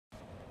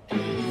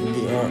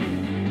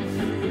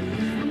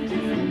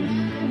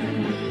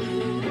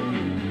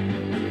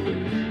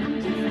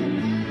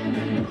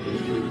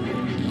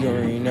You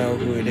already know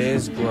who it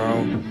is,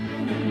 bro.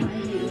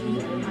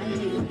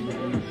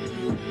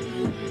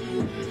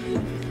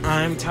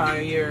 I'm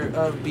tired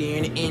of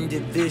being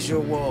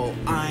individual.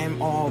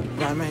 I'm all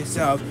by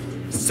myself,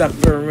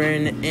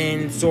 suffering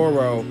in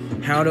sorrow.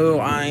 How do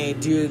I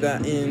do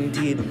that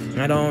indeed?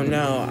 I don't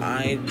know.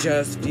 I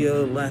just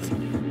feel left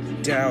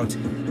out.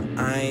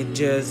 I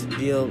just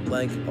feel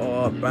like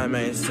all by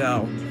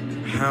myself.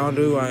 How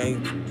do I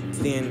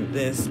stand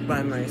this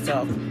by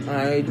myself?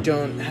 I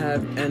don't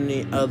have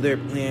any other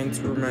plans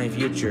for my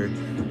future.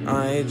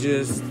 I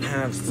just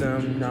have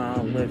some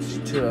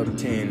knowledge to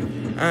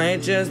obtain. I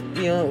just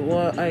feel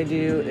what I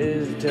do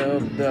is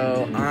dope,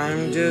 though.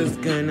 I'm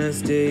just gonna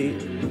stay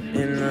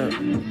in the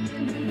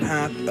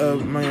path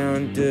of my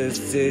own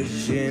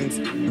decisions,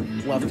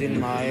 left in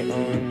my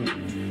own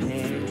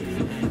pain.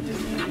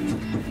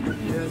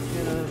 I'm just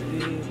gonna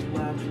be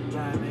left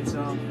by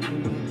myself,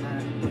 thinking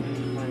that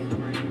in my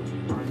brain.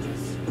 I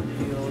just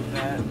feel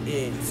that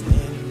it's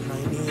in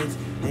my knees,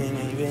 in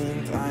my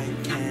veins. I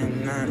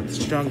cannot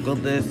struggle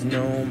this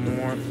no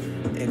more.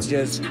 It's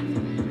just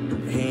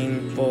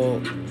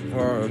painful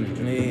for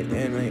me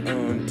and my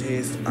own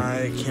taste.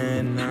 I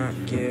cannot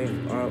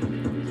give up.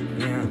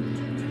 Yeah,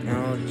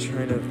 I'll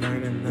try to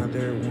find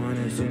another one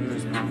as soon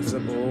as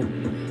possible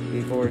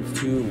before it's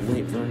too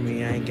late for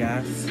me, I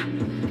guess.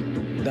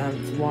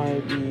 That's why I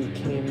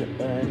became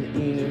an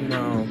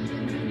emo.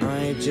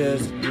 I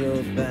just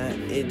feel that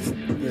it's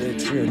the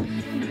truth.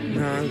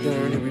 Not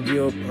going to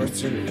reveal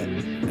personal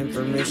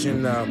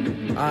information though.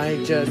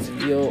 I just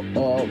feel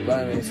all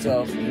by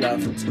myself,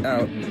 left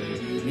out.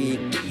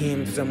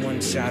 Became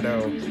someone's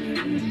shadow.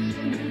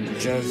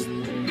 Just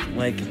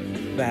like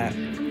that.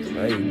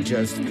 I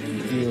just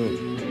feel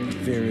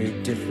very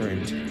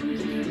different.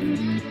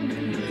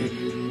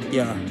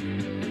 Yeah.